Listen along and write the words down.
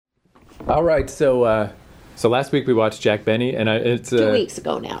All right, so last week we watched Jack Benny, and it's 2 weeks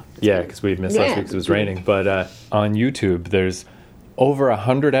ago now. Yeah, because we missed last week because it was raining. But on YouTube, there's over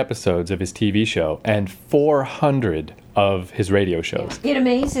 100 episodes of his TV show and 400 of his radio shows. It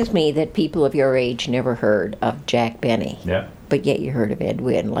amazes me that people of your age never heard of Jack Benny. Yeah. But yet you heard of Ed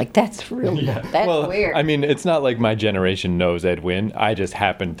Wynn. Like, that's really, that's weird. I mean, it's not like my generation knows Ed Wynn. I just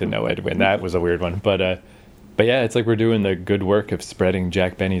happen to know Ed Wynn. That was a weird one. But yeah, it's like we're doing the good work of spreading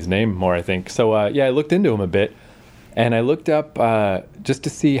Jack Benny's name more, I think. So, I looked into him a bit, and I looked up just to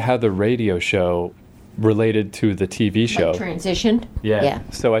see how the radio show related to the TV show. Like transitioned? Yeah.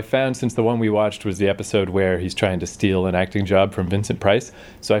 So I found, since the one we watched was the episode where he's trying to steal an acting job from Vincent Price,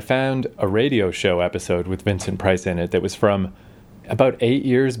 so I found a radio show episode with Vincent Price in it that was from about 8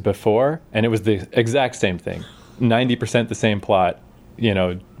 years before, and it was the exact same thing. 90% the same plot,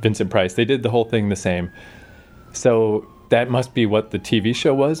 Vincent Price. They did the whole thing the same. So that must be what the TV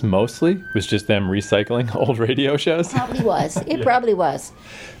show was, mostly, was just them recycling old radio shows. Probably was. It probably was.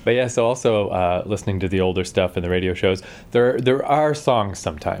 But yeah, so also listening to the older stuff in the radio shows, there are songs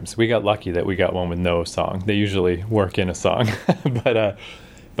sometimes. We got lucky that we got one with no song. They usually work in a song.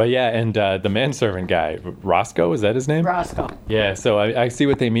 But yeah, and the manservant guy, Roscoe, is that his name? Roscoe. Yeah, so I see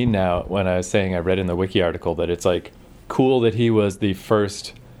what they mean now when I was saying I read in the wiki article that it's like cool that he was the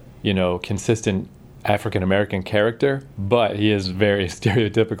first, consistent African-American character, but he is very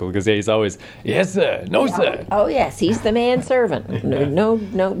stereotypical because he's always, yes, sir, no, sir. Oh, yes, he's the manservant. No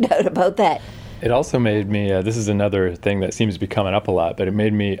doubt about that. It also made me, this is another thing that seems to be coming up a lot, but it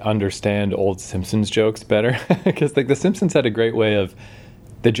made me understand old Simpsons jokes better because the Simpsons had a great way of,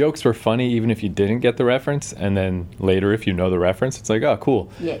 the jokes were funny even if you didn't get the reference, and then later if you know the reference, it's like, oh,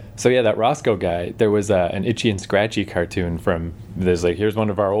 cool. Yeah. So yeah, that Roscoe guy, there was an Itchy and Scratchy cartoon there's like, here's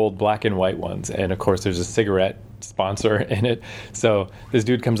one of our old black and white ones, and of course there's a cigarette sponsor in it. So this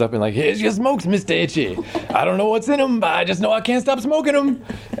dude comes up and like, here's your smokes, Mr. Itchy. I don't know what's in them, but I just know I can't stop smoking them.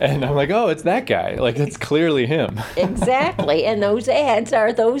 And I'm like, oh, it's that guy. Like, it's clearly him. Exactly, and those ads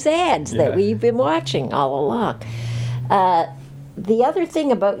are those ads that we've been watching all along. The other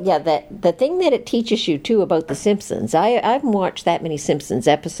thing about, the thing that it teaches you, too, about The Simpsons, I haven't watched that many Simpsons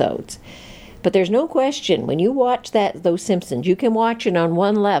episodes, but there's no question, when you watch those Simpsons, you can watch it on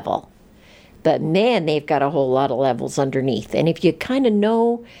one level, but man, they've got a whole lot of levels underneath, and if you kind of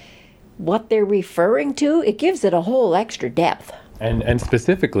know what they're referring to, it gives it a whole extra depth. And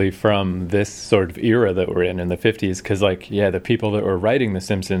specifically from this sort of era that we're in the 50s, because, the people that were writing The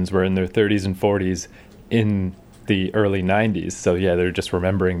Simpsons were in their 30s and 40s in the early 90s, so they're just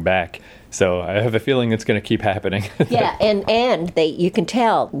remembering back. So I have a feeling it's going to keep happening. Yeah, and you can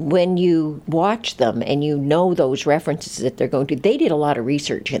tell when you watch them and you know those references that they're going to. They did a lot of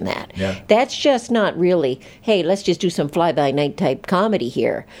research in that. Yeah. That's just not really, hey, let's just do some fly-by-night type comedy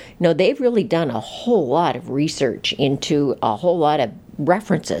here. No, they've really done a whole lot of research into a whole lot of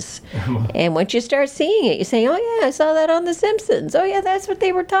references. And once you start seeing it, you say, oh yeah, I saw that on The Simpsons. Oh yeah, that's what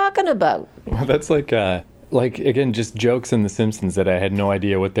they were talking about. Well, that's again, just jokes in The Simpsons that I had no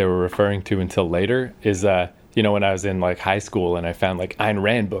idea what they were referring to until later is, when I was in, high school and I found, Ayn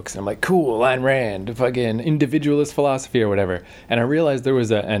Rand books. And I'm like, cool, Ayn Rand, fucking individualist philosophy or whatever. And I realized there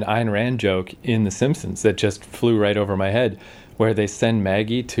was an Ayn Rand joke in The Simpsons that just flew right over my head where they send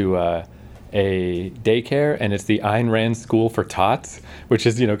Maggie to a daycare, and it's the Ayn Rand School for Tots, which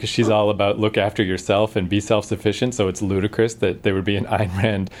is, because she's all about look after yourself and be self-sufficient, so it's ludicrous that there would be an Ayn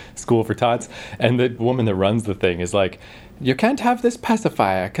Rand School for Tots. And the woman that runs the thing is like, you can't have this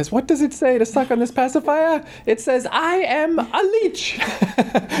pacifier, because what does it say to suck on this pacifier? It says, I am a leech.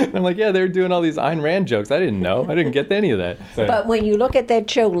 And I'm like, yeah, they're doing all these Ayn Rand jokes. I didn't know. I didn't get any of that. So, but when you look at that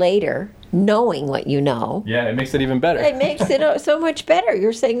show later, knowing what you know, yeah, it makes it even better. It makes it so much better.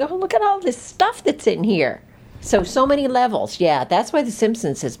 You're saying, oh, look at all this stuff that's in here. So many levels. Yeah, that's why The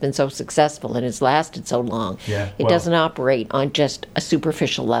Simpsons has been so successful and has lasted so long. Yeah, it doesn't operate on just a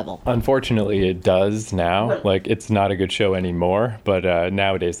superficial level. Unfortunately, it does now. It's not a good show anymore, but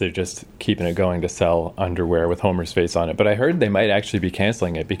nowadays they're just keeping it going to sell underwear with Homer's face on it. But I heard they might actually be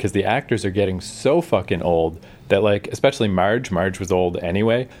canceling it because the actors are getting so fucking old that, especially Marge was old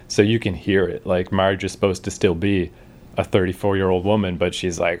anyway, so you can hear it. Marge is supposed to still be a 34-year-old woman, but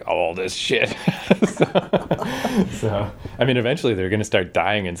she's old as shit. so, I mean, eventually they're going to start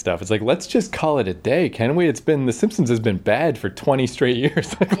dying and stuff. It's let's just call it a day, can we? The Simpsons has been bad for 20 straight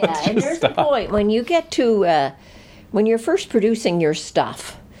years. Yeah, and there's the point. When you get to, when you're first producing your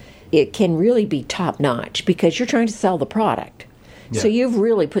stuff, it can really be top-notch because you're trying to sell the product. Yeah. So you've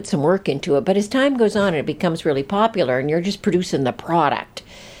really put some work into it. But as time goes on and it becomes really popular and you're just producing the product,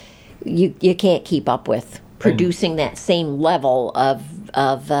 you can't keep up with producing that same level of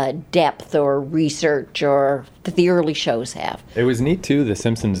depth or research or that the early shows have. It was neat too. The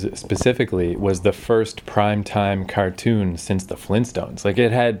Simpsons specifically was the first primetime cartoon since the Flintstones. Like,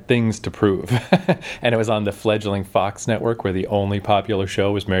 it had things to prove, and it was on the fledgling Fox network, where the only popular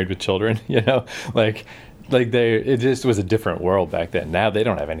show was Married with Children. You know, it just was a different world back then. Now they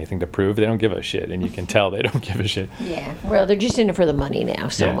don't have anything to prove. They don't give a shit, and you can tell they don't give a shit. Yeah, well, they're just in it for the money now,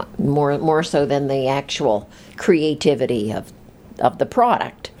 so more so than the actual creativity of the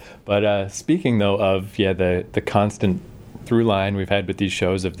product. But speaking, though, of, the constant through line we've had with these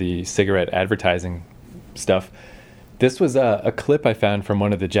shows of the cigarette advertising stuff, this was a clip I found from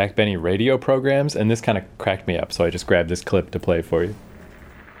one of the Jack Benny radio programs, and this kind of cracked me up, so I just grabbed this clip to play for you.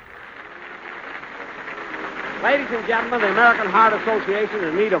 Ladies and gentlemen, the American Heart Association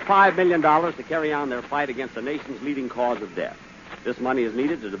is in need of $5 million to carry on their fight against the nation's leading cause of death. This money is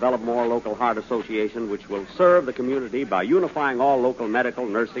needed to develop more local heart associations, which will serve the community by unifying all local medical,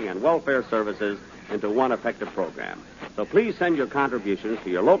 nursing, and welfare services into one effective program. So please send your contributions to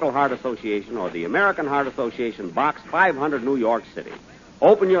your local heart association or the American Heart Association, Box 500, New York City.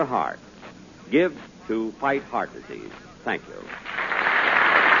 Open your heart. Give to fight heart disease. Thank you.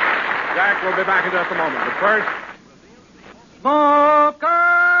 Jack will be back in just a moment. But first,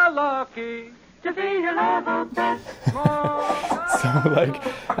 Smoker Lucky. To be your level best. So,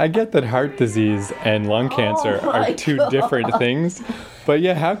 I get that heart disease and lung cancer are two different things. But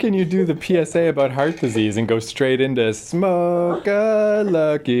how can you do the PSA about heart disease and go straight into smoke a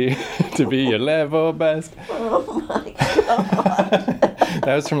lucky to be your level best? Oh, my God.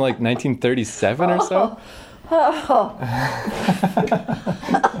 That was from 1937 or so?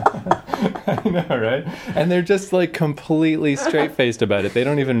 I know, right? And they're just completely straight-faced about it. They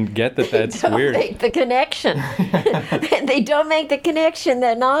don't even get that that's weird. They don't make the connection. And they don't make the connection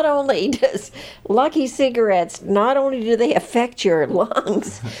that not only does Lucky cigarettes, not only do they affect your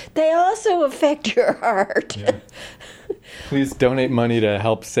lungs, they also affect your heart. Yeah. Please donate money to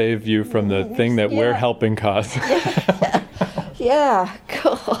help save you from the thing that we're helping cause. Yeah,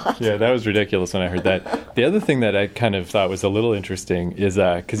 God. Yeah, that was ridiculous when I heard that. The other thing that I kind of thought was a little interesting is,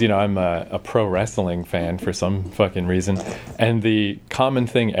 because, I'm a pro wrestling fan for some fucking reason, and the common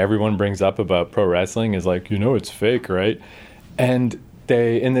thing everyone brings up about pro wrestling is it's fake, right? And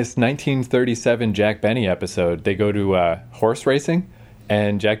in this 1937 Jack Benny episode, they go to horse racing,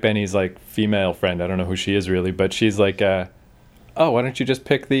 and Jack Benny's female friend, I don't know who she is really, but she's why don't you just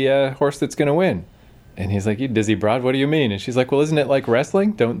pick the horse that's going to win? And he's like, Dizzy Broad, what do you mean? And she's like, well, isn't it like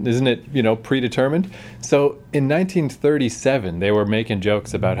wrestling? Isn't it, predetermined? So in 1937, they were making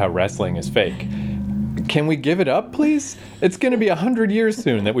jokes about how wrestling is fake. Can we give it up, please? It's going to be 100 years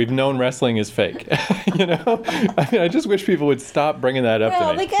soon that we've known wrestling is fake. I just wish people would stop bringing that up to me.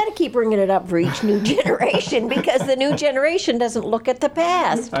 Well, they got to keep bringing it up for each new generation because the new generation doesn't look at the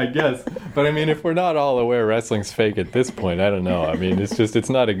past. I guess. But, if we're not all aware wrestling's fake at this point, I don't know. It's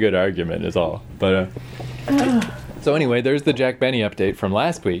not a good argument is all. But, so anyway, there's the Jack Benny update from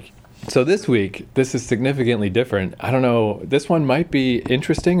last week. So this week, this is significantly different. I don't know, this one might be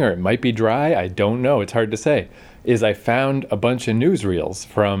interesting or it might be dry. I don't know. It's hard to say. I found a bunch of newsreels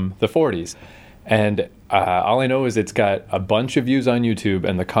from the 40s. And all I know is it's got a bunch of views on YouTube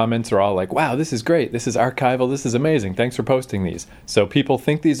and the comments are all like, wow, this is great. This is archival. This is amazing. Thanks for posting these. So people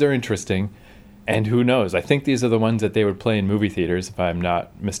think these are interesting. And who knows? I think these are the ones that they would play in movie theaters, if I'm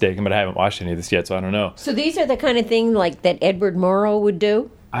not mistaken. But I haven't watched any of this yet, so I don't know. So these are the kind of thing that Edward Murrow would do?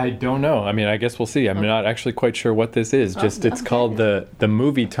 I don't know. I guess we'll see. I'm not actually quite sure what this is. It's called the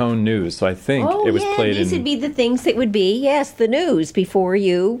Movie Tone News. So I think it was played these would be the things that would be, the news before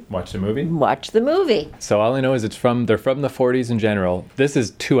you watch the movie. Watch the movie. So all I know is they're from the 40s in general. This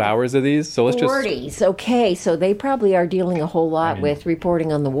is 2 hours of these. So let's 40s. Okay, so they probably are dealing a whole lot with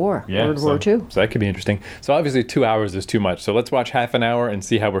reporting on the war, World War II. So that could be interesting. So obviously 2 hours is too much. So let's watch half an hour and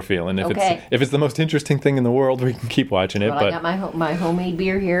see how we're feeling. If it's the most interesting thing in the world, we can keep watching it. Well, I got my homemade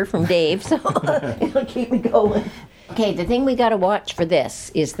beer here from Dave, so it'll keep me going. Okay, the thing we got to watch for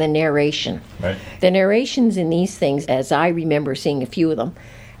this is the narration. Right. The narrations in these things, as I remember seeing a few of them,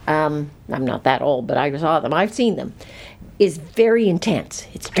 I'm not that old, but I saw them, I've seen them, is very intense.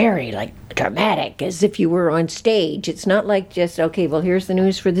 It's very, dramatic, as if you were on stage. It's not like just, okay, well, here's the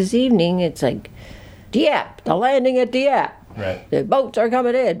news for this evening. It's like, Dieppe, the landing at Dieppe. Right. The boats are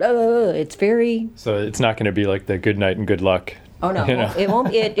coming in. It's very... So it's not going to be like the good night and good luck. Oh, no, it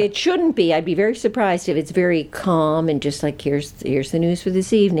won't. It shouldn't be. I'd be very surprised if it's very calm and just here's the news for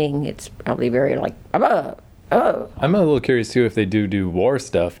this evening. It's probably very I'm a little curious, too, if they do war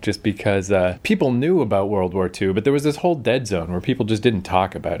stuff, just because people knew about World War II, but there was this whole dead zone where people just didn't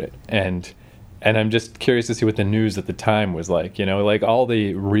talk about it. And, And I'm just curious to see what the news at the time was like, like all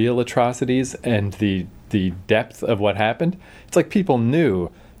the real atrocities and the depth of what happened. It's like people knew,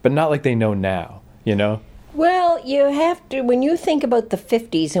 but not like they know now, Well, you have to, when you think about the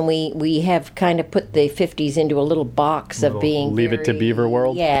 50s, and we have kind of put the 50s into a little box of being Leave It to Beaver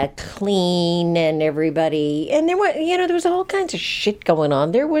World? Yeah, clean and everybody. And there was all kinds of shit going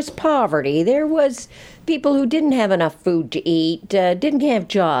on. There was poverty. There was people who didn't have enough food to eat, didn't have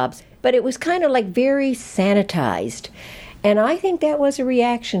jobs. But it was kind of like very sanitized. And I think that was a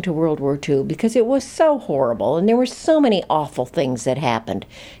reaction to World War II because it was so horrible and there were so many awful things that happened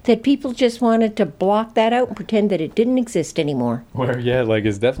that people just wanted to block that out and pretend that it didn't exist anymore. Well, yeah,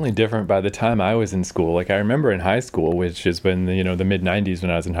 it's definitely different by the time I was in school. I remember in high school, which has been, the mid-90s when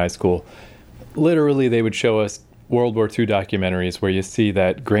I was in high school, literally they would show us World War II documentaries where you see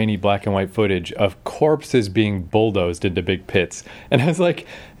that grainy black and white footage of corpses being bulldozed into big pits. And I was like,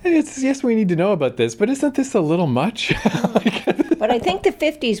 yes, we need to know about this, but isn't this a little much? But I think the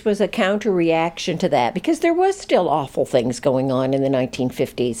 50s was a counter-reaction to that because there was still awful things going on in the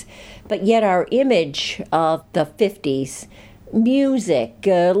 1950s. But yet our image of the 50s, music,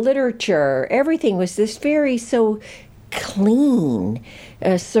 literature, everything was this very so clean,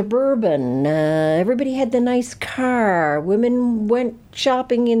 suburban. Everybody had the nice car. Women went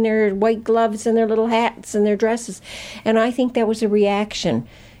shopping in their white gloves and their little hats and their dresses. And I think that was a reaction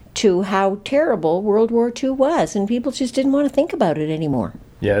to how terrible World War II was, and people just didn't want to think about it anymore.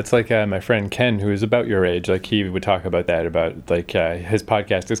 Yeah, it's like my friend Ken, who is about your age, he would talk about that, his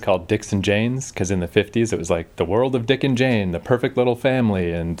podcast is called Dicks and Janes, because in the 50s it was like the world of Dick and Jane, the perfect little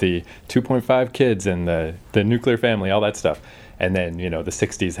family, and the 2.5 kids, and the nuclear family, all that stuff. And then, the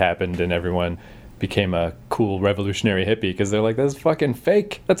 60s happened, and everyone became a cool revolutionary hippie because they're like, that's fucking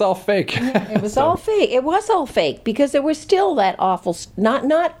fake. That's all fake. It was all fake. It was all fake because there was still that awful,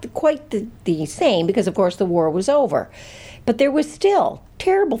 not quite the same because, of course, the war was over. But there was still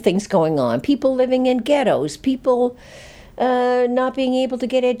terrible things going on. People living in ghettos, people not being able to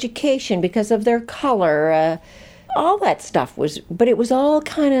get education because of their color. All that stuff but it was all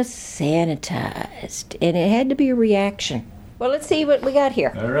kind of sanitized, and it had to be a reaction. Well, let's see what we got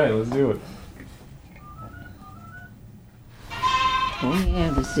here. All right, let's do it. Oh, yeah,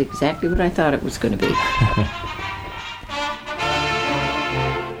 this is exactly what I thought it was going to be.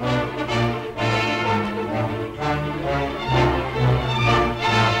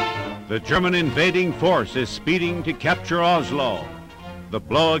 The German invading force is speeding to capture Oslo. The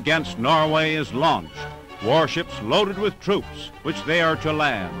blow against Norway is launched. Warships loaded with troops, which they are to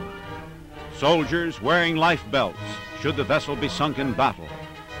land. Soldiers wearing life belts, should the vessel be sunk in battle.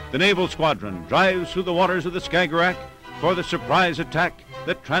 The naval squadron drives through the waters of the Skagerrak for the surprise attack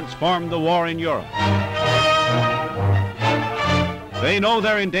that transformed the war in Europe. They know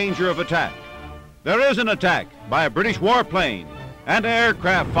they're in danger of attack. There is an attack by a British warplane and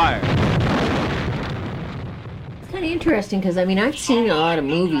aircraft fire. It's kind of interesting because, I've seen a lot of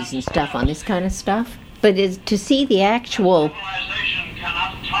movies and stuff on this kind of stuff, but to see the actual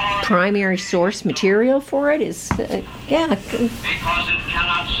primary source material for it is, Because it cannot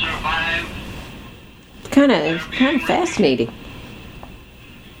survive. Kind of fascinating.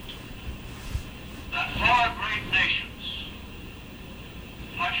 That four great nations,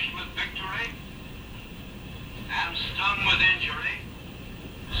 flushed with victory and stung with injury,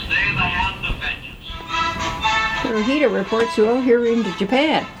 stay the hand of vengeance. Hirohito reports Hirohiro into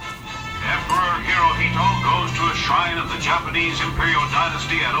Japan. Emperor Hirohito goes to a shrine of the Japanese imperial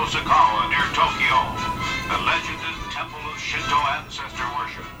dynasty at Osakawa near Tokyo, the legended temple of Shinto ancestor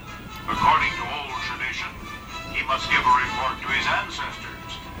worship. According to old tradition, he must give a report to his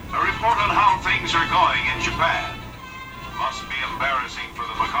ancestors. A report on how things are going in Japan. Must be embarrassing for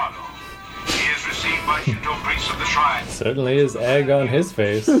the Mikado. He is received by Shinto priests of the shrine. Certainly is egg on his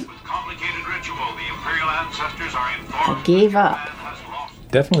face. With complicated ritual, the imperial ancestors are informed I gave up. Japan has lost.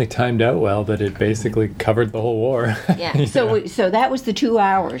 Definitely timed out well that it basically covered the whole war. Yeah. So that was the 2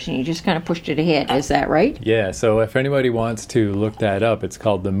 hours, and you just kind of pushed it ahead. Is that right? Yeah, so if anybody wants to look that up, it's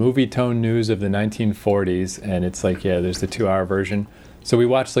called the Movie Tone News of the 1940s, and it's there's the 2-hour version. So we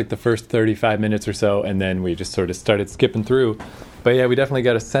watched the first 35 minutes or so, and then we just sort of started skipping through. But yeah, we definitely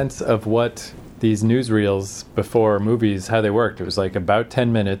got a sense of what these newsreels before movies, how they worked. It was about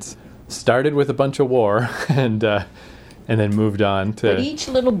 10 minutes, started with a bunch of war, and then moved on to... But each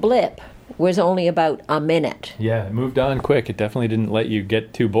little blip was only about a minute. Yeah, it moved on quick. It definitely didn't let you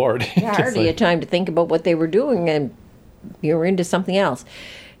get too bored. Yeah, hardly a time to think about what they were doing, and you were into something else.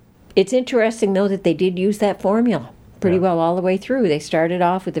 It's interesting, though, that they did use that formula pretty well all the way through. They started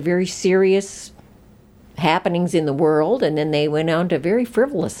off with the very serious happenings in the world, and then they went on to very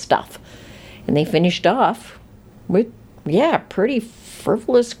frivolous stuff. And they finished off with, pretty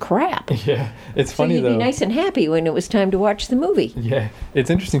frivolous crap. Yeah, it's funny so you'd though. be nice and happy when it was time to watch the movie. Yeah, it's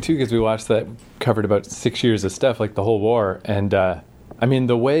interesting too because we watched that, covered about 6 years of stuff, like the whole war, and I mean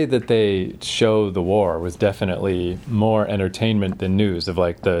the way that they show the war was definitely more entertainment than news. Of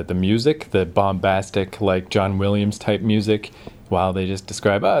like the music, the bombastic like John Williams type music, while they just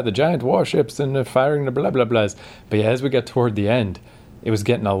describe the giant warships and the firing the blah blah blahs. But yeah, as we got toward the end, it was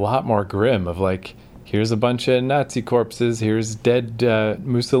getting a lot more grim. Of like, here's a bunch of Nazi corpses. Here's dead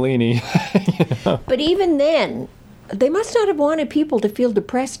Mussolini. You know? But even then, they must not have wanted people to feel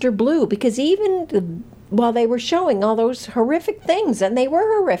depressed or blue, because while they were showing all those horrific things, and they were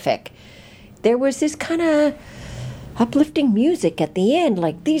horrific, there was this kind of uplifting music at the end,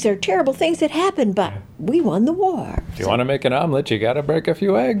 like, these are terrible things that happened, but we won the war. If you want to make an omelet, you got to break a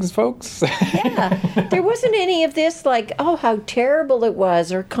few eggs, folks. Yeah, there wasn't any of this, like, oh, how terrible it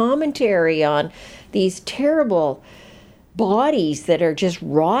was, or commentary on these terrible bodies that are just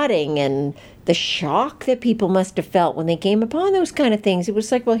rotting, and the shock that people must have felt when they came upon those kind of things. It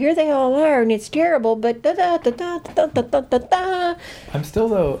was like, well, here they all are, and it's terrible, but da-da-da-da-da-da-da-da. I'm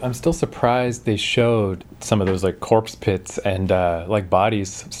still surprised they showed some of those like corpse pits and like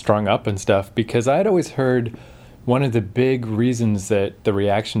bodies strung up and stuff, because I had always heard one of the big reasons that the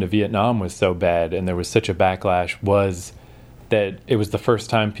reaction to Vietnam was so bad and there was such a backlash was that it was the first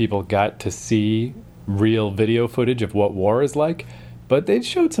time people got to see real video footage of what war is like. But they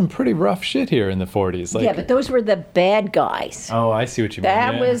showed some pretty rough shit here in the 40s. Like, yeah, but those were the bad guys. Oh, I see what you mean.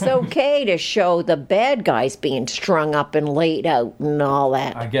 That yeah. was okay to show the bad guys being strung up and laid out and all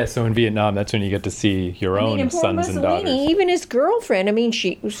that. I guess so. In Vietnam, that's when you get to see your own and poor sons and Mussolini, daughters. even his girlfriend, I mean,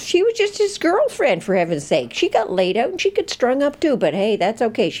 she was just his girlfriend, for heaven's sake. She got laid out and she got strung up too, but hey, that's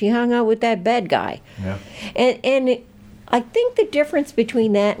okay. She hung out with that bad guy. Yeah. And I think the difference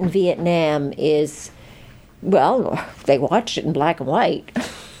between that and Vietnam is, well, they watched it in black and white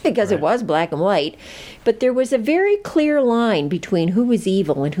because it was black and white, but there was a very clear line between who was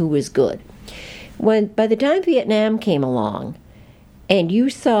evil and who was good. By the time Vietnam came along and you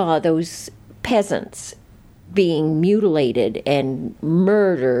saw those peasants being mutilated and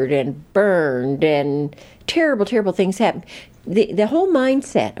murdered and burned and terrible, terrible things happened, the whole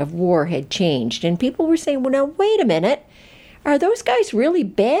mindset of war had changed, and people were saying, well, now, wait a minute, are those guys really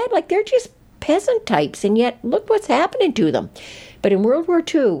bad? Like, they're just peasant types, and yet look what's happening to them. But in World War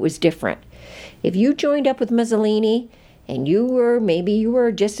II, it was different. If you joined up with Mussolini, and you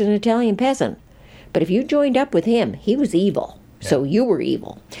were just an Italian peasant, but if you joined up with him, he was evil. Yeah. So you were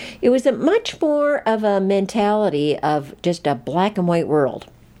evil. It was a much more of a mentality of just a black and white world.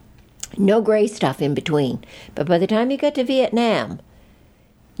 No gray stuff in between. But by the time you got to Vietnam,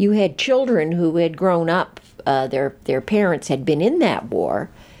 you had children who had grown up, their parents had been in that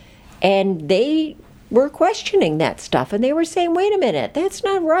war, and they were questioning that stuff, and they were saying, wait a minute, that's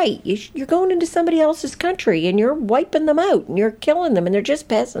not right. You're going into somebody else's country, and you're wiping them out, and you're killing them, and they're just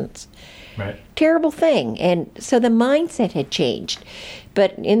peasants. Right. Terrible thing. And so the mindset had changed.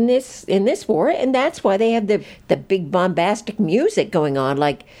 But in this war, and that's why they have the big bombastic music going on,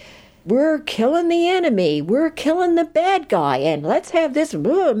 like, we're killing the enemy, we're killing the bad guy, and let's have this,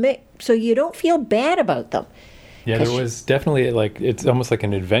 so you don't feel bad about them. Yeah, there was definitely, like, it's almost like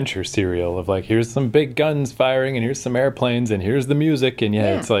an adventure serial of, like, here's some big guns firing, and here's some airplanes, and here's the music, and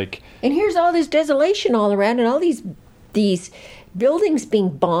it's like... And here's all this desolation all around, and all these buildings being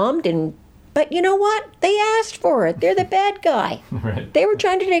bombed, but you know what? They asked for it. They're the bad guy. Right. They were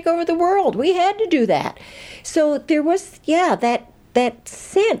trying to take over the world. We had to do that. So there was, that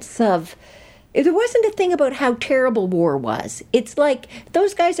sense of... There wasn't a thing about how terrible war was. It's like,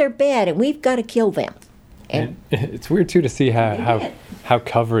 those guys are bad, and we've got to kill them. And it's weird too to see how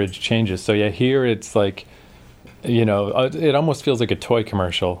coverage changes. So yeah, here it's like, it almost feels like a toy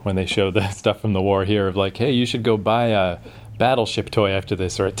commercial when they show the stuff from the war here of like, hey, you should go buy a battleship toy after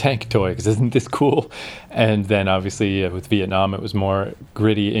this, or a tank toy, because isn't this cool? And then obviously with Vietnam, it was more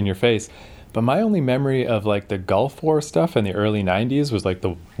gritty in your face. But my only memory of like the Gulf War stuff in the early 90s was like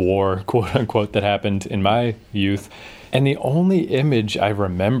the war, quote unquote, that happened in my youth. And the only image I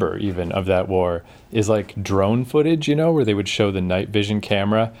remember even of that war is like drone footage, where they would show the night vision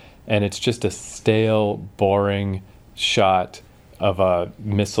camera, and it's just a stale, boring shot of a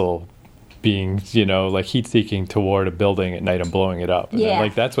missile being, like heat-seeking toward a building at night and blowing it up. And then,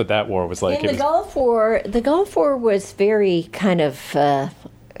 like, that's what that war was like. In the Gulf War was very kind of...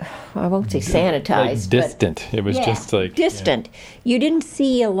 I won't say sanitized, like distant. It was just like distant. Yeah. You didn't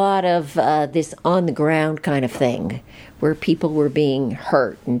see a lot of this on the ground kind of thing, where people were being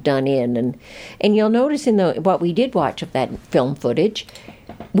hurt and done in, and you'll notice in what we did watch of that film footage,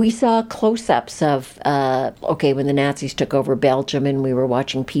 We saw close-ups of, when the Nazis took over Belgium, and we were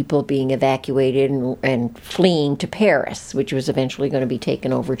watching people being evacuated and fleeing to Paris, which was eventually going to be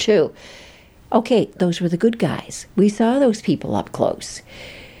taken over too. Okay, those were the good guys. We saw those people up close.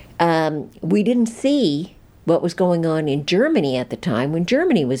 We didn't see what was going on in Germany at the time when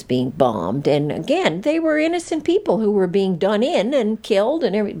Germany was being bombed. And again, they were innocent people who were being done in and killed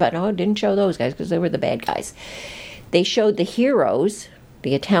and everything. But no, it didn't show those guys because they were the bad guys. They showed the heroes,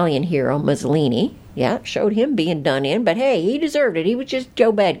 the Italian hero, Mussolini. Yeah, showed him being done in. But hey, he deserved it. He was just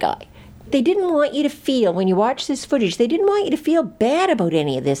Joe Bad Guy. They didn't want you to feel, when you watch this footage, they didn't want you to feel bad about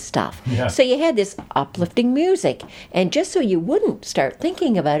any of this stuff. Yeah. So you had this uplifting music. And just so you wouldn't start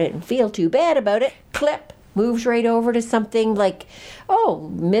thinking about it and feel too bad about it, clip moves right over to something like,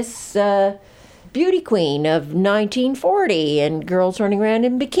 Miss Beauty Queen of 1940, and girls running around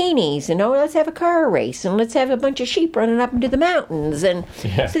in bikinis, and let's have a car race, and let's have a bunch of sheep running up into the mountains. And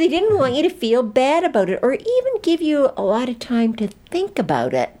Yeah. so they didn't want you to feel bad about it or even give you a lot of time to think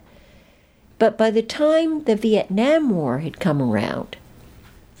about it. But by the time the Vietnam War had come around,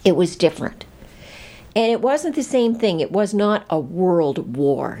 it was different. And it wasn't the same thing. It was not a world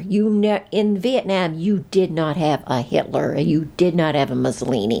war. In Vietnam, you did not have a Hitler. You did not have a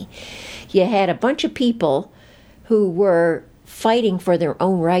Mussolini. You had a bunch of people who were fighting for their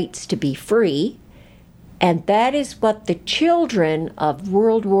own rights to be free. And that is what the children of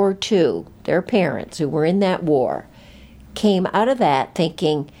World War II, their parents who were in that war, came out of that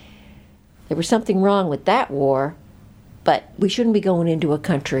thinking, there was something wrong with that war, but we shouldn't be going into a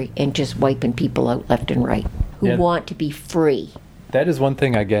country and just wiping people out left and right who want to be free. That is one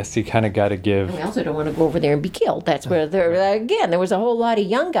thing I guess you kind of got to give. I also don't want to go over there and be killed. That's where, there was a whole lot of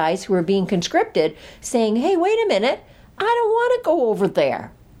young guys who were being conscripted saying, hey, wait a minute, I don't want to go over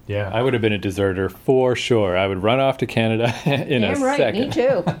there. Yeah, I would have been a deserter for sure. I would run off to Canada in a second. Me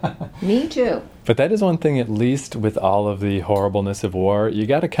too. Me too. But that is one thing, at least with all of the horribleness of war, you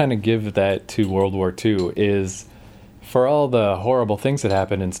got to kind of give that to World War II, is for all the horrible things that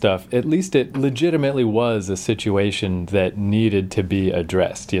happened and stuff, at least it legitimately was a situation that needed to be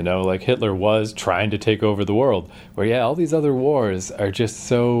addressed, like Hitler was trying to take over the world, where all these other wars are just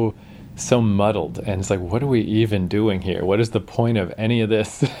so muddled, and it's like, what are we even doing here? What is the point of any of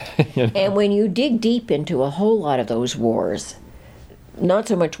this? And when you dig deep into a whole lot of those wars, not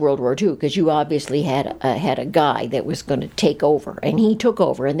so much World War II, because you obviously had a guy that was going to take over, and he took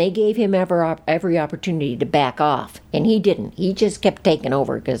over, and they gave him every opportunity to back off, and he didn't. He just kept taking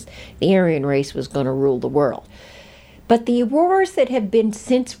over because the Aryan race was going to rule the world. But the wars that have been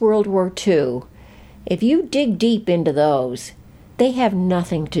since World War II, if you dig deep into those, they have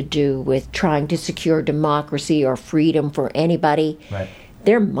nothing to do with trying to secure democracy or freedom for anybody. Right.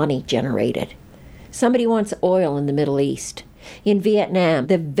 They're money generated. Somebody wants oil in the Middle East. In Vietnam,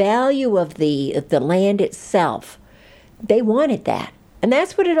 the value of the land itself, they wanted that. And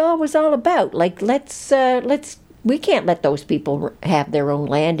that's what it all was all about. Like, we can't let those people have their own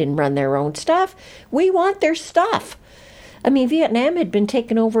land and run their own stuff. We want their stuff. I mean, Vietnam had been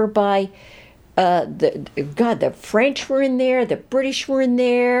taken over by the French were in there, the British were in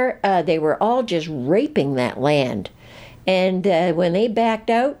there. They were all just raping that land. And when they backed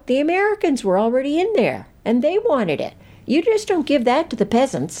out, the Americans were already in there, and they wanted it. You just don't give that to the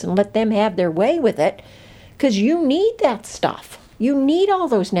peasants and let them have their way with it, because you need that stuff. You need all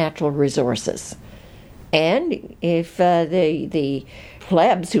those natural resources. And if the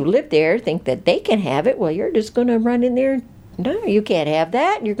plebs who live there think that they can have it, well, you're just going to run in there. No, you can't have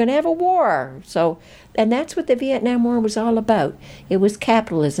that. You're going to have a war. So, and that's what the Vietnam War was all about. It was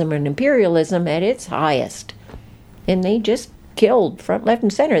capitalism and imperialism at its highest. And they just killed front, left,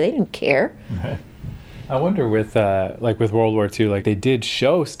 and center. They didn't care. Right. I wonder with World War II, like they did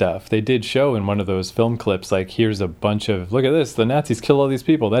show stuff. They did show in one of those film clips, like, here's a bunch of, look at this, the Nazis killed all these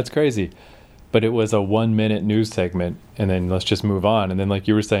people. That's crazy. But it was a 1-minute news segment, and then let's just move on. And then, like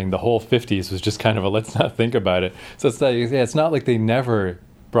you were saying, the whole 50s was just kind of a let's not think about it. So it's like, it's not like they never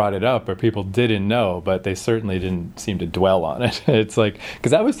brought it up or people didn't know, but they certainly didn't seem to dwell on it. It's like,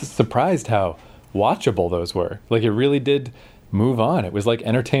 because I was surprised how watchable those were. Like, it really did move on. It was like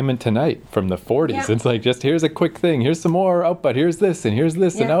Entertainment Tonight from the 40s. Yeah. It's like, just here's a quick thing. Here's some more. Oh, but here's this and here's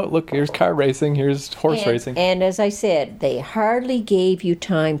this. Yeah. And oh, look, here's car racing. Here's horse racing. And as I said, they hardly gave you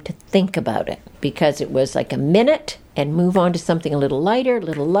time to think about it because it was like a minute and move on to something a little lighter,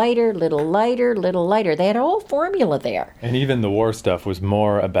 little lighter, little lighter, little lighter. They had a whole formula there. And even the war stuff was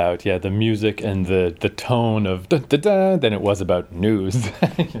more about, the music and the tone of da-da-da than it was about news.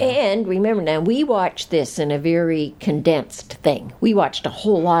 And remember now, we watched this in a very condensed thing. We watched a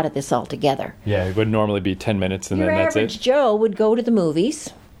whole lot of this all together. Yeah, it would normally be 10 minutes and Your then that's average it. Joe would go to the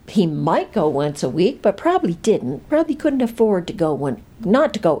movies he might go once a week, but probably didn't. Probably couldn't afford to go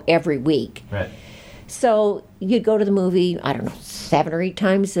not to go every week. Right. So you'd go to the movie, I don't know, 7 or 8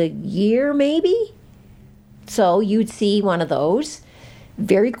 times a year, maybe. So you'd see one of those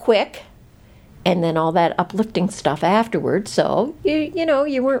very quick, and then all that uplifting stuff afterwards. So you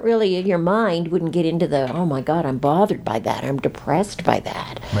weren't really, your mind wouldn't get into the, oh my God, I'm bothered by that, I'm depressed by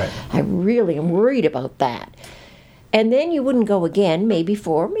that, Right. I really am worried about that. And then you wouldn't go again, maybe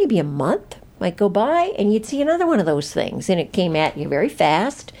a month might go by, and you'd see another one of those things, and it came at you very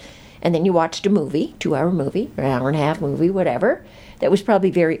fast. And then you watched a movie, 2-hour movie, or an hour and a half movie, whatever, that was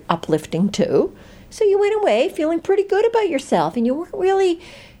probably very uplifting too. So you went away feeling pretty good about yourself, and you weren't really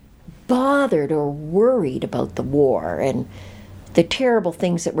bothered or worried about the war and the terrible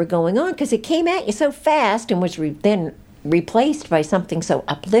things that were going on, because it came at you so fast and was then replaced by something so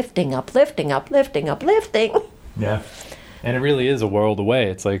uplifting. Yeah. And it really is a world away.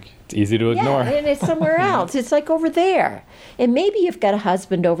 It's like, it's easy to ignore. Yeah, and it's somewhere else. It's like over there. And maybe you've got a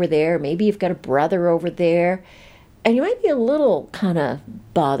husband over there. Maybe you've got a brother over there. And you might be a little kind of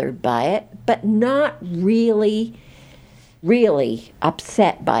bothered by it, but not really, really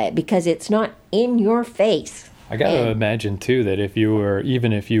upset by it, because it's not in your face. I got to imagine, too, that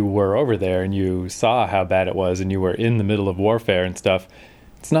even if you were over there and you saw how bad it was and you were in the middle of warfare and stuff,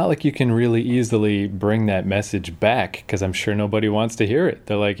 it's not like you can really easily bring that message back, because I'm sure nobody wants to hear it.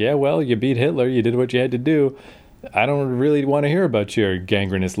 They're like, yeah, well, you beat Hitler, you did what you had to do. I don't really want to hear about your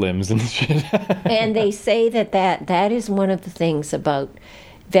gangrenous limbs and shit. And they say that is one of the things about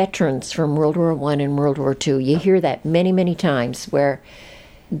veterans from World War I and World War II. You hear that many, many times, where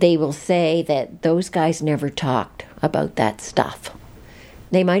they will say that those guys never talked about that stuff.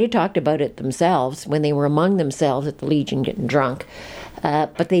 They might have talked about it themselves when they were among themselves at the Legion getting drunk.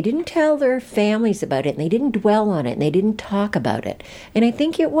 But they didn't tell their families about it, and they didn't dwell on it, and they didn't talk about it. And I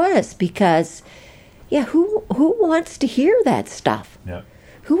think it was because, who wants to hear that stuff? Yeah.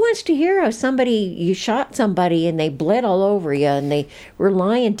 Who wants to hear how you shot somebody and they bled all over you and they were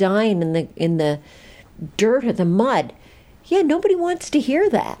dying in the dirt or the mud? Yeah, nobody wants to hear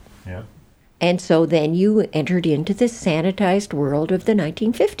that. Yeah. And so then you entered into this sanitized world of the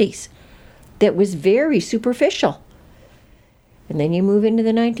 1950s that was very superficial. And then you move into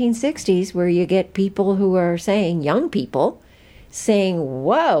the 1960s, where you get people who are saying, young people, saying,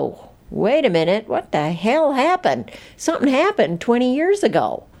 whoa, wait a minute, what the hell happened? Something happened 20 years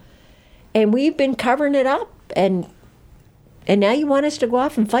ago. And we've been covering it up, and now you want us to go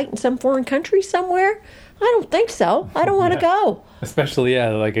off and fight in some foreign country somewhere? I don't think so. I don't want to go. Especially,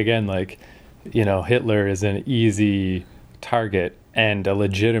 Hitler is an easy target and a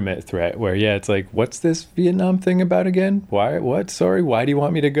legitimate threat, where, it's like, what's this Vietnam thing about again? Why? What? Sorry, why do you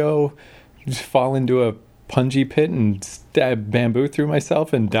want me to go fall into a punji pit and stab bamboo through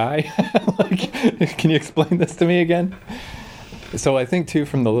myself and die? Can you explain this to me again? So I think, too,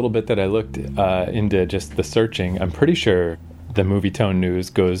 from the little bit that I looked into just the searching, I'm pretty sure the Movietone news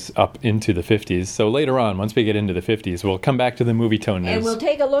goes up into the 50s. So later on, once we get into the 50s, we'll come back to the Movietone news. And we'll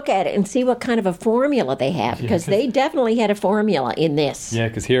take a look at it and see what kind of a formula they have, because they definitely had a formula in this. Yeah,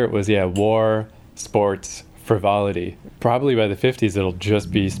 because here it was, war, sports, frivolity. Probably by the 50s, it'll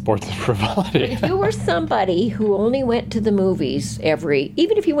just be sports and frivolity. If you were somebody who only went to the movies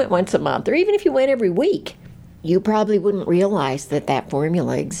even if you went once a month, or even if you went every week, you probably wouldn't realize that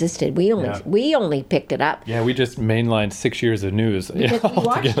formula existed. We only picked it up. Yeah, we just mainlined 6 years of news. We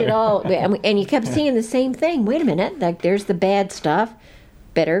watched it all, and you kept seeing the same thing. Wait a minute, like, there's the bad stuff.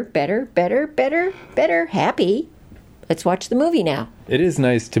 Better, happy. Let's watch the movie now. It is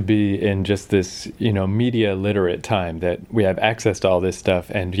nice to be in just this, media literate time, that we have access to all this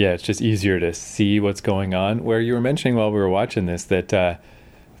stuff, and it's just easier to see what's going on. Where you were mentioning while we were watching this that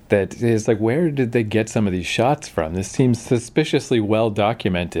is like, where did they get some of these shots from? This seems suspiciously well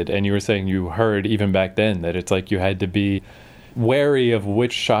documented. And you were saying you heard even back then that it's like you had to be wary of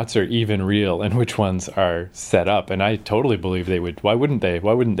which shots are even real and which ones are set up. And I totally believe they would. Why wouldn't they?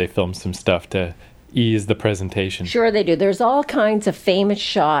 Why wouldn't they film some stuff to ease the presentation? Sure they do. There's all kinds of famous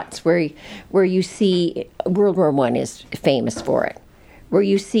shots where you see, World War I is famous for it, where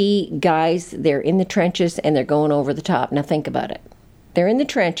you see guys, they're in the trenches and they're going over the top. Now think about it. They're in the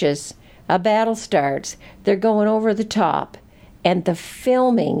trenches, a battle starts, they're going over the top, and the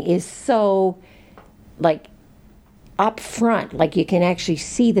filming is so, up front, like you can actually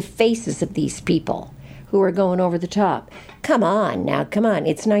see the faces of these people who are going over the top. Come on.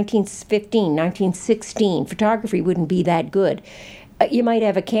 It's 1915, 1916. Photography wouldn't be that good. You might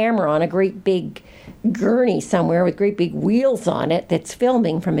have a camera on a great big gurney somewhere with great big wheels on it that's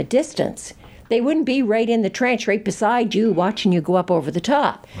filming from a distance. They wouldn't be right in the trench, right beside you, watching you go up over the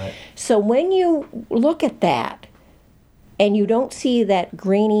top. Right. So when you look at that and you don't see that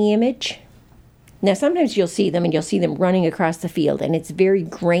grainy image, now sometimes you'll see them and you'll see them running across the field and it's very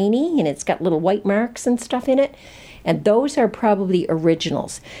grainy and it's got little white marks and stuff in it. And those are probably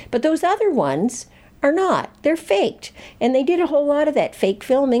originals. But those other ones are not. They're faked. And they did a whole lot of that fake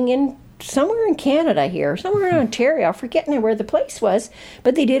filming in somewhere in Canada here, somewhere in Ontario. I'm forgetting where the place was.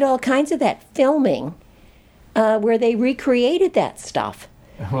 But they did all kinds of that filming where they recreated that stuff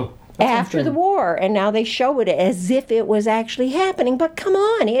after the war. And now they show it as if it was actually happening. But come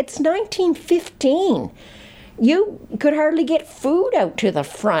on, it's 1915. You could hardly get food out to the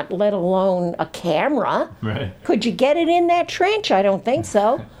front, let alone a camera. Right. Could you get it in that trench? I don't think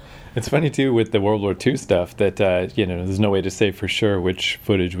so. It's funny, too, with the World War II stuff that, there's no way to say for sure which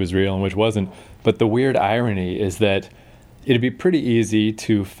footage was real and which wasn't. But the weird irony is that it'd be pretty easy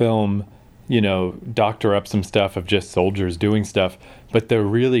to film, doctor up some stuff of just soldiers doing stuff. But the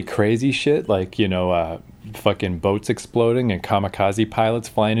really crazy shit, like, fucking boats exploding and kamikaze pilots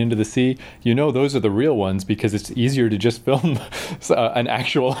flying into the sea, those are the real ones because it's easier to just film an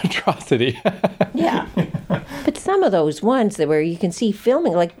actual atrocity. Yeah. But some of those ones that where you can see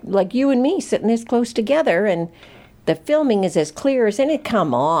filming, like you and me sitting this close together, and the filming is as clear as any.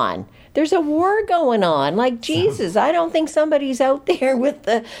 Come on. There's a war going on. Like, Jesus, I don't think somebody's out there with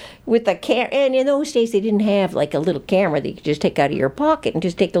the camera. And in those days, they didn't have, like, a little camera that you could just take out of your pocket and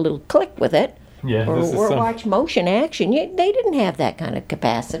just take a little click with it. Yeah, or watch motion action. They didn't have that kind of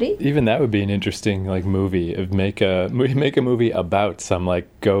capacity. Even that would be an interesting movie. Make a movie about some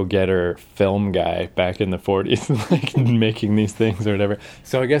go-getter film guy back in the 40s, making these things or whatever.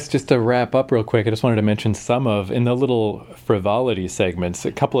 So I guess just to wrap up real quick, I just wanted to mention in the little frivolity segments,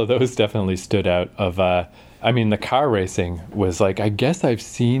 a couple of those definitely stood out. The car racing was I guess I've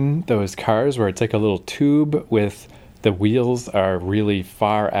seen those cars where it's like a little tube with the wheels are really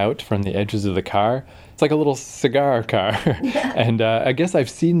far out from the edges of the car. It's like a little cigar car. Yeah. And I guess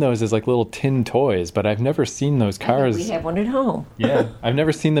I've seen those as little tin toys, but I've never seen those cars. We have one at home. Yeah, I've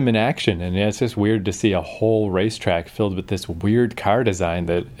never seen them in action. And it's just weird to see a whole racetrack filled with this weird car design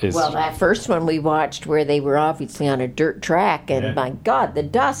that is... Well, that first one we watched where they were obviously on a dirt track, and my God, the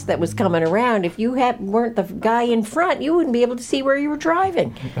dust that was coming around, if you weren't the guy in front, you wouldn't be able to see where you were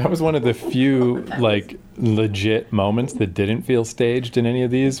driving. That was one of the few, legit moments that didn't feel staged in any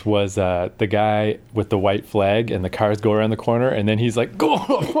of these was the guy with the white flag and the cars go around the corner and then he's like, go!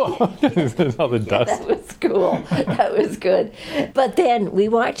 All the dust. That was cool. That was good. But then we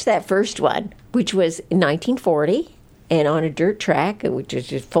watched that first one, which was in 1940 and on a dirt track, which is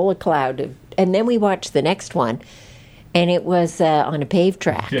just full of cloud. And then we watched the next one. And it was on a paved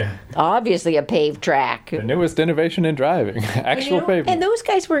track. Yeah. Obviously a paved track. The newest innovation in driving. Actual pavement. And those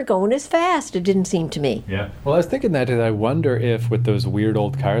guys weren't going as fast, it didn't seem to me. Yeah. Well, I was thinking that I wonder if with those weird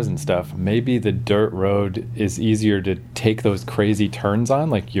old cars and stuff, maybe the dirt road is easier to take those crazy turns on,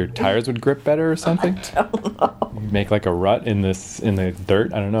 like your tires would grip better or something. I don't know. Make a rut in the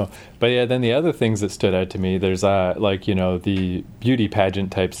dirt. I don't know. But yeah, then the other things that stood out to me, there's the beauty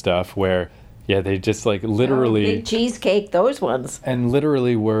pageant type stuff where they just literally... big cheesecake, those ones. And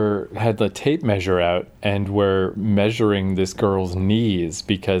literally had the tape measure out and were measuring this girl's knees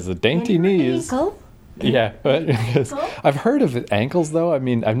because the dainty knees... Ankle? Yeah. I've heard of ankles, though. I've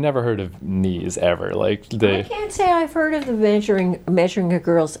never heard of knees ever. I can't say I've heard of the measuring a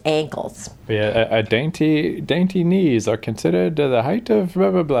girl's ankles. Yeah, a dainty knees are considered the height of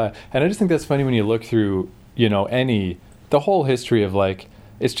blah, blah, blah. And I just think that's funny when you look through, the whole history of,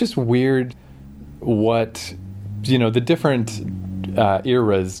 it's just weird what the different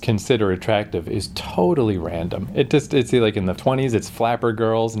eras consider attractive is totally random. It's in the 20s it's flapper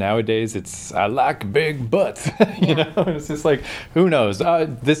girls, nowadays it's I like big butts. It's just who knows,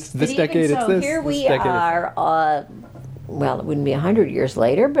 this decade it's this. Here we are well, it wouldn't be 100 years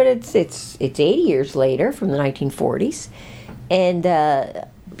later, but it's 80 years later from the 1940s, and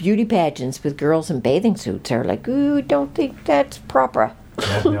beauty pageants with girls in bathing suits are ooh, don't think that's proper.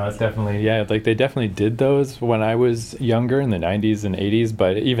 Yeah, no, it's definitely, they definitely did those when I was younger in the 90s and 80s,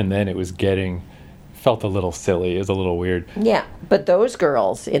 but even then it was felt a little silly. It was a little weird. Yeah, but those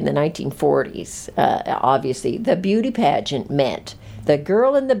girls in the 1940s, obviously, the beauty pageant meant the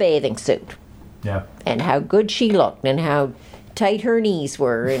girl in the bathing suit. Yeah. And how good she looked and how tight her knees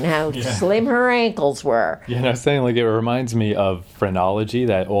were and how slim her ankles were. Yeah, and I was saying, it reminds me of phrenology,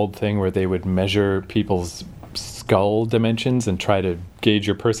 that old thing where they would measure people's skull dimensions and try to gauge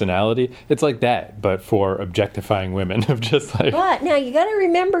your personality. It's like that, but for objectifying women of just like. But now you got to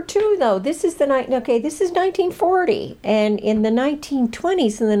remember too, though. This is this is 1940, and in the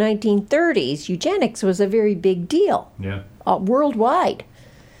 1920s and the 1930s, eugenics was a very big deal. Yeah. Worldwide.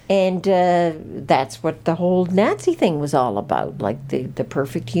 And that's what the whole Nazi thing was all about, like the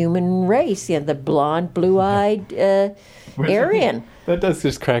perfect human race, the blonde, blue-eyed Aryan. That does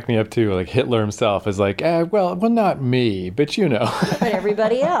just crack me up, too. Like, Hitler himself is like, well, not me, but you know. But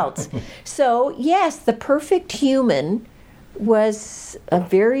everybody else. So, yes, the perfect human was a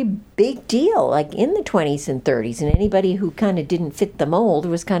very big deal, like in the 20s and 30s. And anybody who kind of didn't fit the mold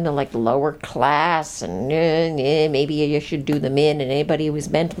was kind of like lower class, and maybe you should do them in. And anybody who was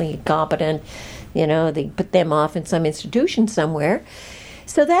mentally incompetent, they put them off in some institution somewhere.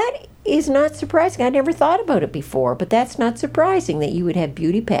 So that is not surprising. I never thought about it before, but that's not surprising that you would have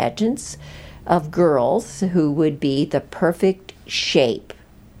beauty pageants of girls who would be the perfect shape,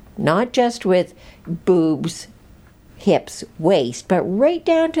 not just with boobs, hips, waist, but right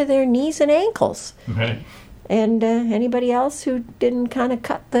down to their knees and ankles. Right. And anybody else who didn't kind of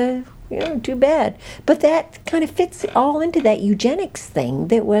cut too bad. But that kind of fits all into that eugenics thing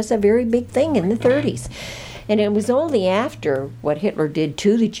that was a very big thing in the 30s. And it was only after what Hitler did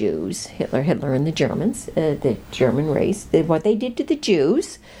to the Jews, Hitler and the Germans, the German race, what they did to the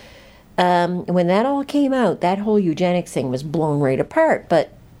Jews, when that all came out, that whole eugenics thing was blown right apart.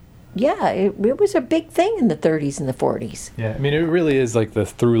 But yeah, it was a big thing in the 30s and the 40s. Yeah, I mean, it really is like the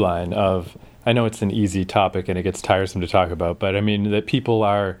through line of, I know it's an easy topic and it gets tiresome to talk about, but I mean, that people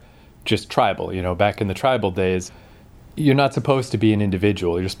are just tribal. Back in the tribal days, you're not supposed to be an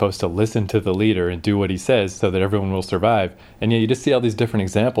individual. You're supposed to listen to the leader and do what he says so that everyone will survive. And you just see all these different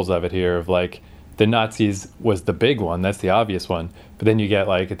examples of it here of like, the Nazis was the big one. That's the obvious one. But then you get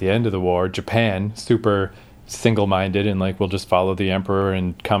like at the end of the war, Japan, super single-minded and like we'll just follow the emperor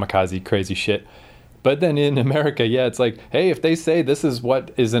and kamikaze crazy shit. But then in America, it's like, hey, if they say this is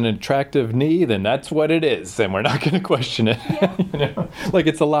what is an attractive knee, then that's what it is, and we're not going to question it. Yeah. Like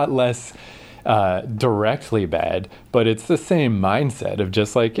it's a lot less directly bad, but it's the same mindset of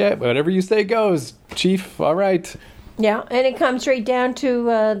just like, yeah, whatever you say goes, chief. All right. Yeah, and it comes right down to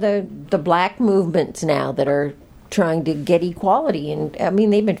the black movements now that are trying to get equality. And I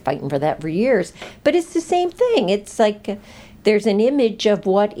mean, they've been fighting for that for years. But it's the same thing. It's like there's an image of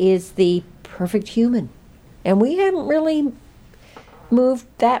what is the perfect human. And we haven't really moved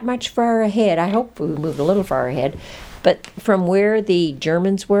that much far ahead. I hope we moved a little far ahead. But from where the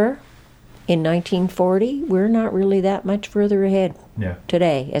Germans were in 1940, we're not really that much further ahead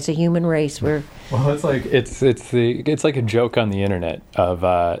today as a human race. Well, it's like it's like a joke on the internet of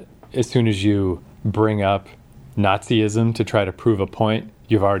as soon as you bring up Nazism to try to prove a point,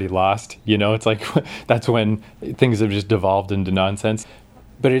 you've already lost. It's like that's when things have just devolved into nonsense.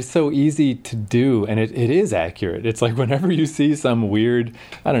 But it's so easy to do, and it is accurate. It's like whenever you see some weird,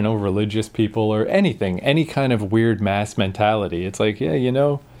 I don't know, religious people or anything, any kind of weird mass mentality, it's like, yeah,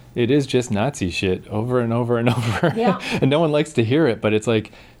 it is just Nazi shit over and over and over. Yeah. And no one likes to hear it, but it's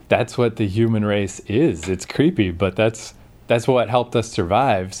like, that's what the human race is. It's creepy, but that's what helped us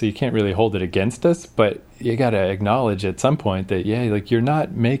survive. So you can't really hold it against us, but you got to acknowledge at some point that, like you're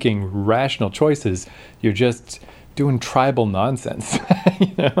not making rational choices. You're just doing tribal nonsense,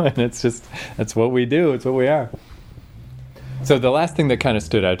 and it's just, that's what we do. It's what we are. So the last thing that kind of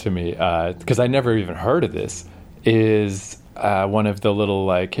stood out to me, because I never even heard of this, is one of the little,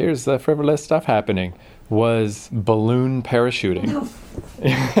 like, here's the frivolous stuff happening, was balloon parachuting,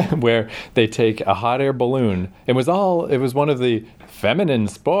 where they take a hot air balloon. It was one of the feminine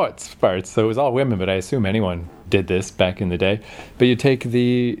sports parts, so it was all women, but I assume anyone did this back in the day. But you take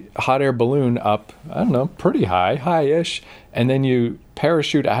the hot air balloon up, I don't know, pretty high-ish, and then you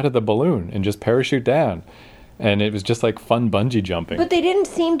parachute out of the balloon and just parachute down. And it was just like fun bungee jumping. But they didn't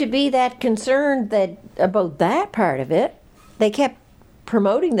seem to be that concerned about that part of it. They kept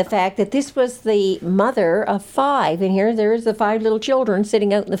promoting the fact that this was the mother of 5, and here there's the 5 little children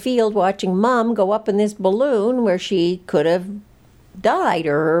sitting out in the field watching Mom go up in this balloon where she could have died,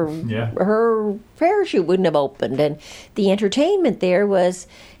 or her parachute wouldn't have opened. And the entertainment there was,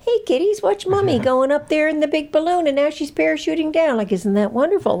 hey kiddies, watch Mommy going up there in the big balloon, and now she's parachuting down. Like, isn't that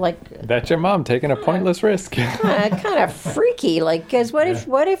wonderful? Like, that's your mom taking a pointless risk. kind of freaky. Like, because what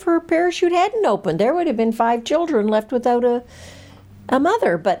if her parachute hadn't opened? There would have been 5 children left without a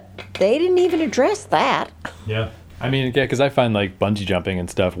mother. But they didn't even address that. Yeah, I mean, because I find like bungee jumping and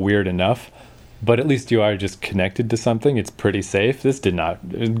stuff weird enough. But at least you are just connected to something. It's pretty safe. This did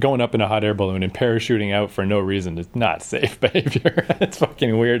not. Going up in a hot air balloon and parachuting out for no reason is not safe behavior. It's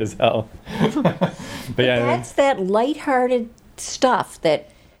fucking weird as hell. But that's that lighthearted stuff that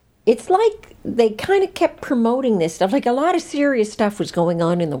it's like they kind of kept promoting this stuff. Like a lot of serious stuff was going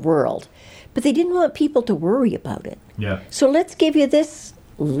on in the world, but they didn't want people to worry about it. Yeah. So let's give you this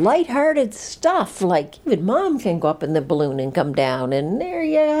lighthearted stuff, like even Mom can go up in the balloon and come down, and there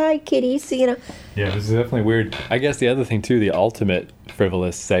you hi kitties, you know. Yeah, it was definitely weird. I guess the other thing too, the ultimate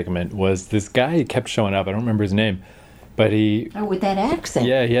frivolous segment was this guy who kept showing up. I don't remember his name, but with that accent.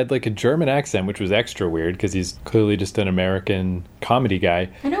 Yeah, he had like a German accent, which was extra weird because he's clearly just an American comedy guy.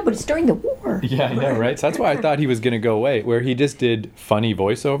 I know, but it's during the war. Yeah, I know, right? So that's why I thought he was going to go away, where he just did funny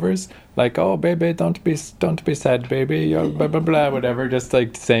voiceovers, like, "Oh, baby, don't be sad, baby," or blah, blah, blah, whatever, just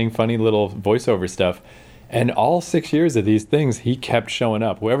like saying funny little voiceover stuff. And all 6 years of these things, he kept showing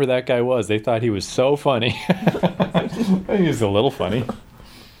up. Whoever that guy was, they thought he was so funny. He was a little funny.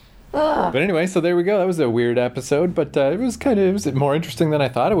 But anyway, so there we go. That was a weird episode, but it was more interesting than I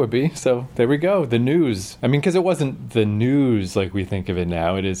thought it would be. So there we go. The news. I mean, because it wasn't the news like we think of it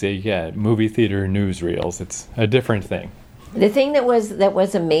now. It is movie theater newsreels. It's a different thing. The thing that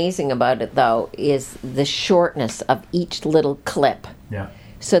was amazing about it, though, is the shortness of each little clip. Yeah.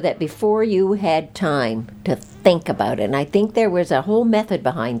 So that before you had time to think about it, and I think there was a whole method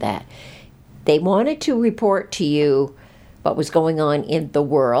behind that. They wanted to report to you what was going on in the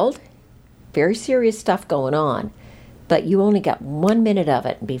world, very serious stuff going on, but you only got 1 minute of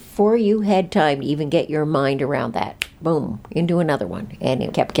it. Before you had time to even get your mind around that, boom, into another one. And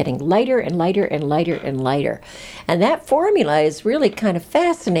it kept getting lighter and lighter and lighter and lighter. And that formula is really kind of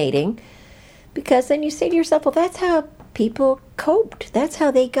fascinating, because then you say to yourself, well, that's how people coped. That's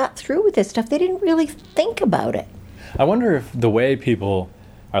how they got through with this stuff. They didn't really think about it. I wonder if the way people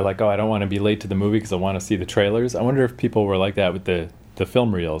are like, oh, I don't want to be late to the movie because I want to see the trailers. I wonder if people were like that with the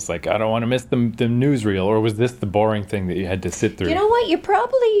film reels. Like, I don't want to miss the newsreel. Or was this the boring thing that you had to sit through? You know what? You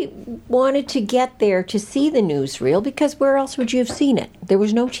probably wanted to get there to see the newsreel, because where else would you have seen it? There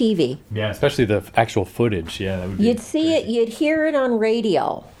was no TV. Yeah, especially the actual footage. Yeah, that would be You'd see it, you'd hear it on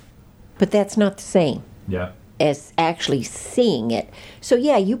radio, but that's not the same. Yeah. As actually seeing it. So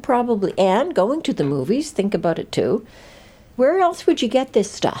yeah, you probably, and going to the movies, think about it too. Where else would you get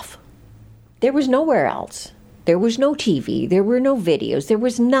this stuff? There was nowhere else. There was no TV, there were no videos, there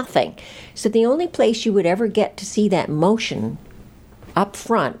was nothing. So the only place you would ever get to see that motion up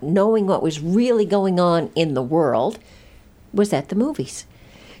front, knowing what was really going on in the world, was at the movies.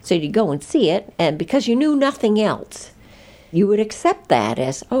 So you'd go and see it, and because you knew nothing else, you would accept that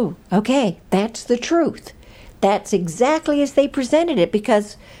as, oh, okay, that's the truth. That's exactly as they presented it,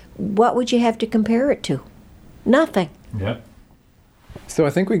 because what would you have to compare it to? Nothing. Yep. So I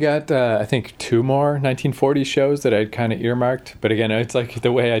think we got, 2 more 1940s shows that I'd kind of earmarked. But again, it's like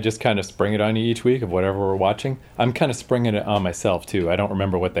the way I just kind of spring it on you each week of whatever we're watching. I'm kind of springing it on myself, too. I don't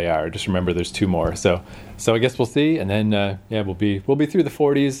remember what they are. I just remember there's 2 more. So I guess we'll see. And then, we'll be through the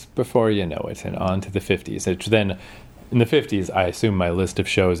 40s before you know it, and on to the 50s. Which then, in the 50s, I assume my list of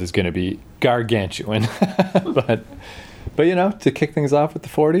shows is going to be gargantuan. But to kick things off with the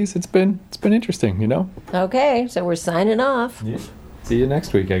 40s, it's been interesting, Okay, so we're signing off. Yeah. See you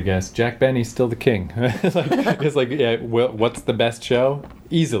next week, I guess. Jack Benny's still the king. What's the best show?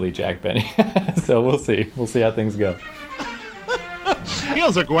 Easily Jack Benny. So we'll see. We'll see how things go.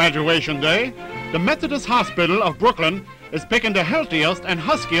 Here's a graduation day. The Methodist Hospital of Brooklyn is picking the healthiest and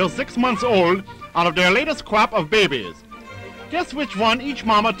huskiest 6 months old out of their latest crop of babies. Guess which one each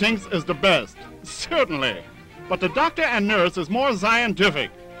mama thinks is the best? Certainly. But the doctor and nurse is more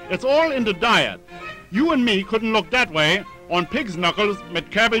scientific. It's all in the diet. You and me couldn't look that way on pig's knuckles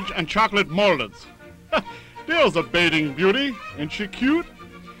with cabbage and chocolate moldeds. There's a bathing beauty. Ain't she cute?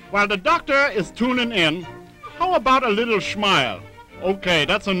 While the doctor is tuning in, how about a little smile? Okay,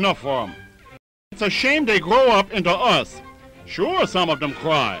 that's enough for 'em. It's a shame they grow up into us. Sure, some of them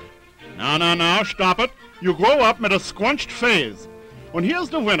cry. Now, stop it. You grow up with a scrunched face. And here's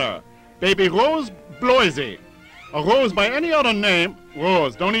the winner, baby Rose Bloisy. A Rose by any other name,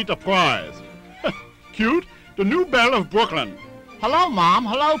 Rose, don't eat the prize. Cute? The new belle of Brooklyn. Hello, Mom.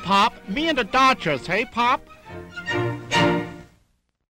 Hello, Pop. Me and the Dodgers, hey, Pop?